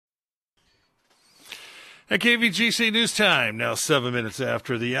At KVGC News Time, now 7 minutes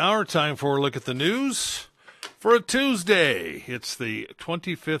after the hour. Time for a look at the news for a Tuesday. It's the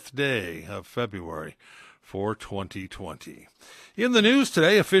 25th day of February for 2020. In the news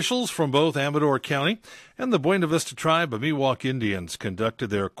today, officials from both Amador County and the Buena Vista Tribe of Miwok Indians conducted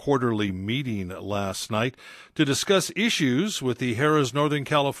their quarterly meeting last night to discuss issues with the Harrah's Northern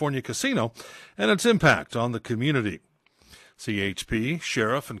California Casino and its impact on the community. CHP,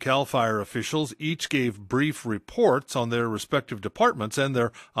 sheriff, and CAL FIRE officials each gave brief reports on their respective departments and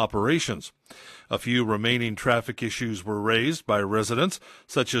their operations. A few remaining traffic issues were raised by residents,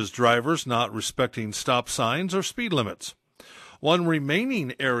 such as drivers not respecting stop signs or speed limits. One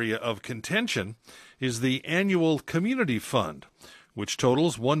remaining area of contention is the annual community fund, which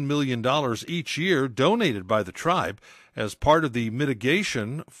totals $1 million each year donated by the tribe as part of the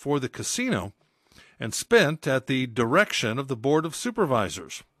mitigation for the casino and spent at the direction of the Board of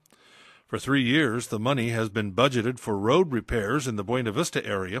Supervisors. For 3 years, the money has been budgeted for road repairs in the Buena Vista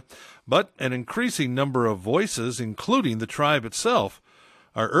area, but an increasing number of voices, including the tribe itself,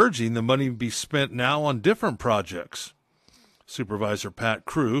 are urging the money be spent now on different projects. Supervisor Pat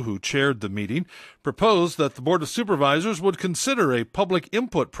Crew, who chaired the meeting, proposed that the Board of Supervisors would consider a public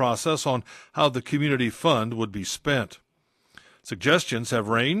input process on how the community fund would be spent. Suggestions have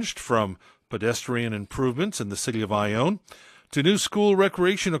ranged from pedestrian improvements in the city of Ione, to new school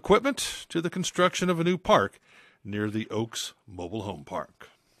recreation equipment, to the construction of a new park near the Oaks Mobile Home Park.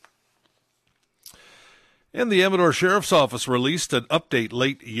 And the Amador Sheriff's Office released an update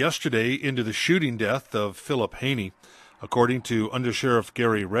late yesterday into the shooting death of Philip Haney. According to Undersheriff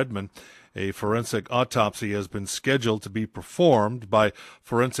Gary Redman, a forensic autopsy has been scheduled to be performed by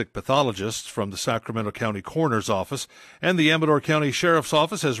forensic pathologists from the Sacramento County Coroner's Office, and the Amador County Sheriff's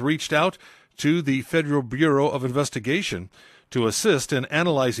Office has reached out to the Federal Bureau of Investigation to assist in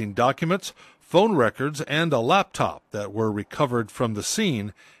analyzing documents, phone records, and a laptop that were recovered from the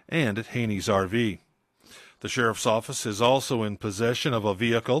scene and at Haney's RV. The Sheriff's Office is also in possession of a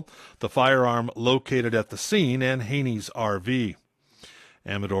vehicle, the firearm located at the scene, and Haney's RV.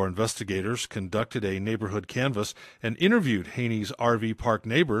 Amador investigators conducted a neighborhood canvass and interviewed Haney's RV park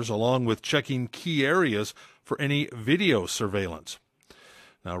neighbors, along with checking key areas for any video surveillance.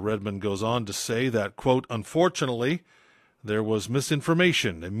 Now, Redmond goes on to say that, quote, unfortunately, there was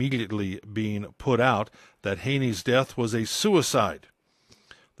misinformation immediately being put out that Haney's death was a suicide.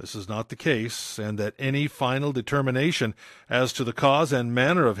 This is not the case, and that any final determination as to the cause and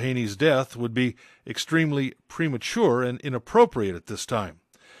manner of Haney's death would be extremely premature and inappropriate at this time.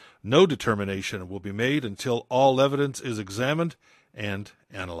 No determination will be made until all evidence is examined and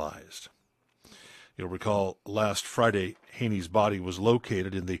analyzed. You'll recall last Friday, Haney's body was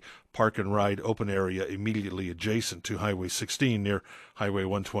located in the park and ride open area immediately adjacent to Highway 16 near Highway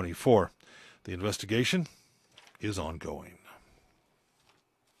 124. The investigation is ongoing.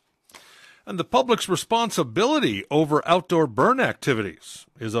 And the public's responsibility over outdoor burn activities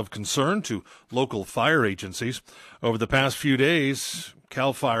is of concern to local fire agencies. Over the past few days,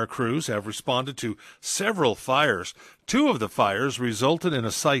 CAL FIRE crews have responded to several fires. 2 of the fires resulted in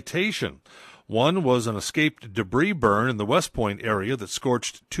a citation. One was an escaped debris burn in the West Point area that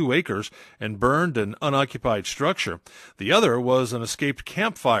scorched 2 acres and burned an unoccupied structure. The other was an escaped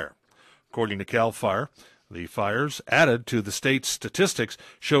campfire. According to CAL FIRE, the fires added to the state's statistics,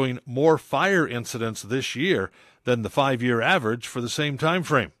 showing more fire incidents this year than the 5-year average for the same time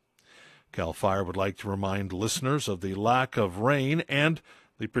frame. CAL FIRE would like to remind listeners of the lack of rain and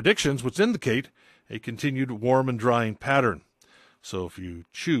the predictions which indicate a continued warm and drying pattern. So if you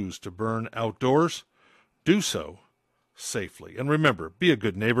choose to burn outdoors, do so safely. And remember, be a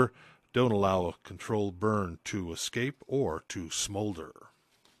good neighbor. Don't allow a controlled burn to escape or to smolder.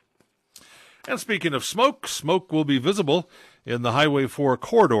 And speaking of smoke, smoke will be visible in the Highway 4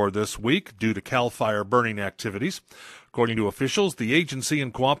 corridor this week due to CAL FIRE burning activities. According to officials, the agency,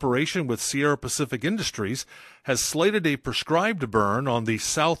 in cooperation with Sierra Pacific Industries, has slated a prescribed burn on the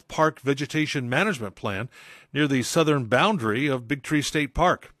South Park Vegetation Management Plan near the southern boundary of Big Tree State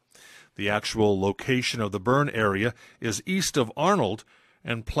Park. The actual location of the burn area is east of Arnold,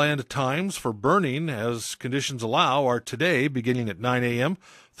 and planned times for burning, as conditions allow, are today beginning at 9 a.m.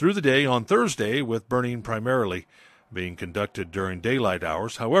 through the day on Thursday, with burning primarily being conducted during daylight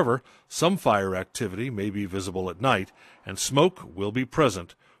hours. However, some fire activity may be visible at night, and smoke will be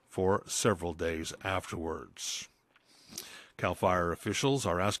present for several days afterwards. CAL FIRE officials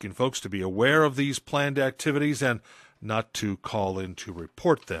are asking folks to be aware of these planned activities and not to call in to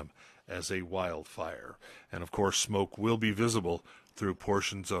report them as a wildfire. And, of course, smoke will be visible through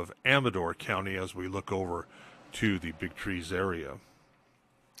portions of Amador County as we look over to the Big Trees area.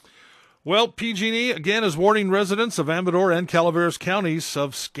 Well, PG&E again is warning residents of Amador and Calaveras counties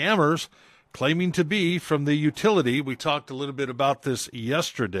of scammers claiming to be from the utility. We talked a little bit about this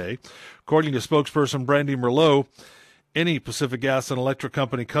yesterday. According to spokesperson Brandy Merlot, any Pacific Gas and Electric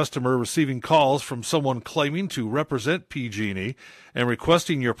Company customer receiving calls from someone claiming to represent PG&E and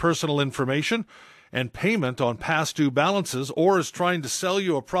requesting your personal information and payment on past due balances, or is trying to sell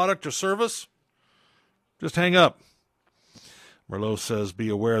you a product or service, just hang up. Merlot says be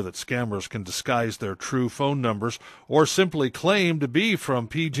aware that scammers can disguise their true phone numbers or simply claim to be from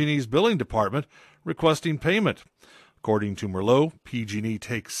PG&E's billing department requesting payment. According to Merlot, PG&E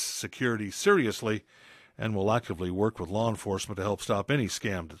takes security seriously and will actively work with law enforcement to help stop any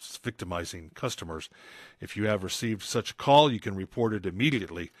scam that's victimizing customers. If you have received such a call, you can report it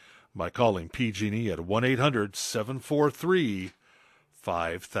immediately by calling PG&E at 1-800-743-5000.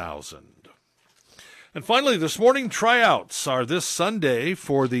 And finally, this morning, tryouts are this Sunday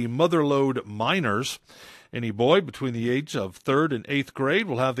for the Motherlode Miners. Any boy between the age of 3rd and 8th grade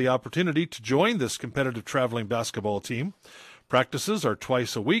will have the opportunity to join this competitive traveling basketball team. Practices are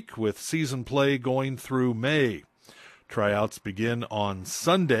twice a week, with season play going through May. Tryouts begin on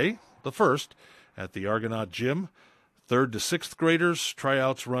Sunday, the 1st, at the Argonaut Gym. 3rd to 6th graders,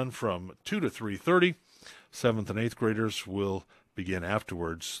 tryouts run from 2 to 3:30. 7th and 8th graders will begin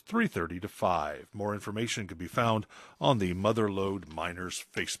afterwards, 3:30 to 5. More information can be found on the Motherlode Miners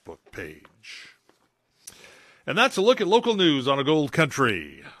Facebook page. And that's a look at local news on a Gold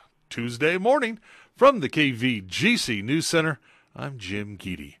Country Tuesday morning. From the KVGC News Center, I'm Jim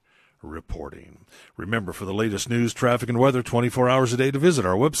Geedy reporting. Remember, for the latest news, traffic, and weather 24 hours a day, to visit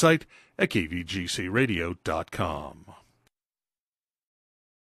our website at kvgcradio.com.